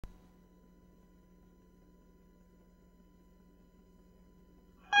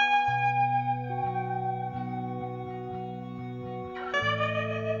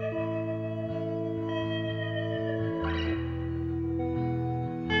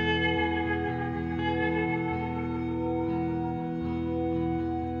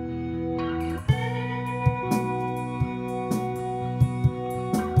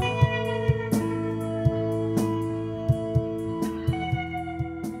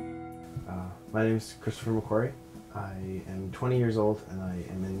My name is Christopher McQuarrie. I am 20 years old and I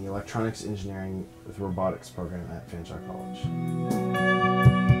am in the Electronics Engineering with Robotics program at Fanshawe College.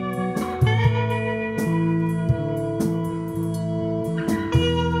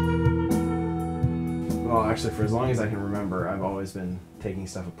 Well, actually, for as long as I can remember, I've always been taking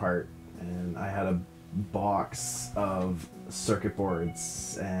stuff apart, and I had a box of circuit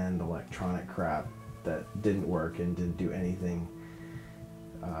boards and electronic crap that didn't work and didn't do anything.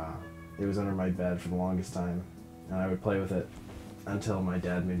 It was under my bed for the longest time, and I would play with it until my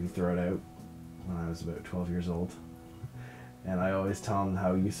dad made me throw it out when I was about 12 years old. And I always tell him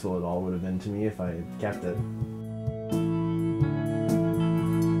how useful it all would have been to me if I had kept it.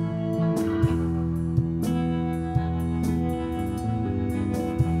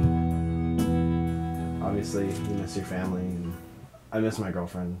 Obviously, you miss your family, and I miss my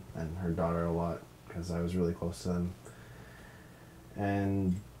girlfriend and her daughter a lot because I was really close to them.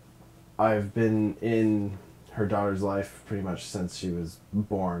 And I've been in her daughter's life pretty much since she was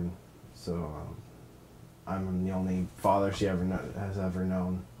born, so I'm the only father she has ever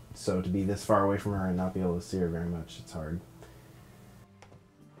known. So to be this far away from her and not be able to see her very much, it's hard.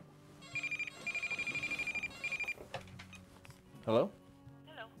 Hello?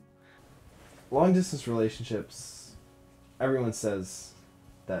 Hello. Long distance relationships, everyone says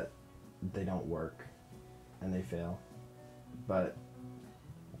that they don't work and they fail, but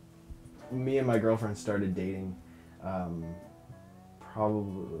me and my girlfriend started dating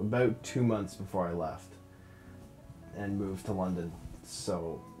probably about 2 months before I left and moved to London.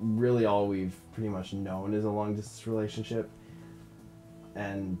 So really all we've pretty much known is a long distance relationship,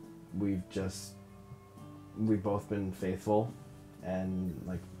 and we've both been faithful, and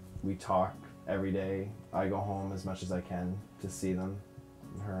like we talk every day. I go home as much as I can to see them,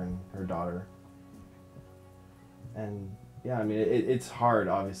 her and her daughter. And yeah, I mean, it's hard,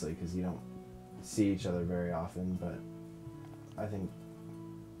 obviously, because you don't see each other very often, but I think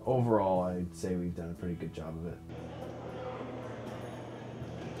overall I'd say we've done a pretty good job of it.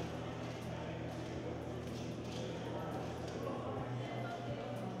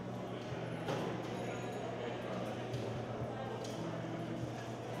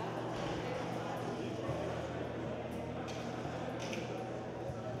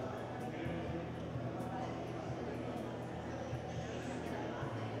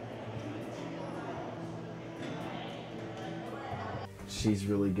 She's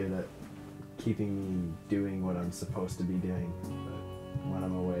really good at keeping me doing what I'm supposed to be doing, but when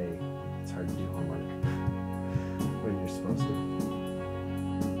I'm away, it's hard to do homework when you're supposed to.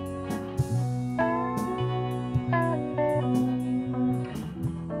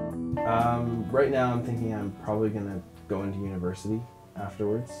 Right now I'm thinking I'm probably gonna go into university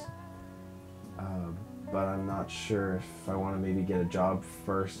afterwards, but I'm not sure if I want to maybe get a job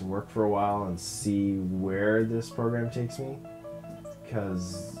first and work for a while and see where this program takes me.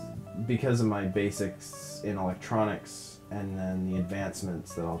 Because of my basics in electronics and then the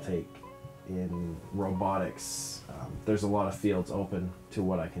advancements that I'll take in robotics, there's a lot of fields open to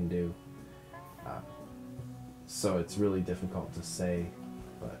what I can do. So it's really difficult to say,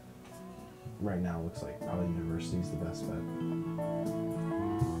 but right now it looks like probably university is the best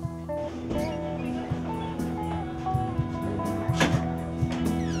bet.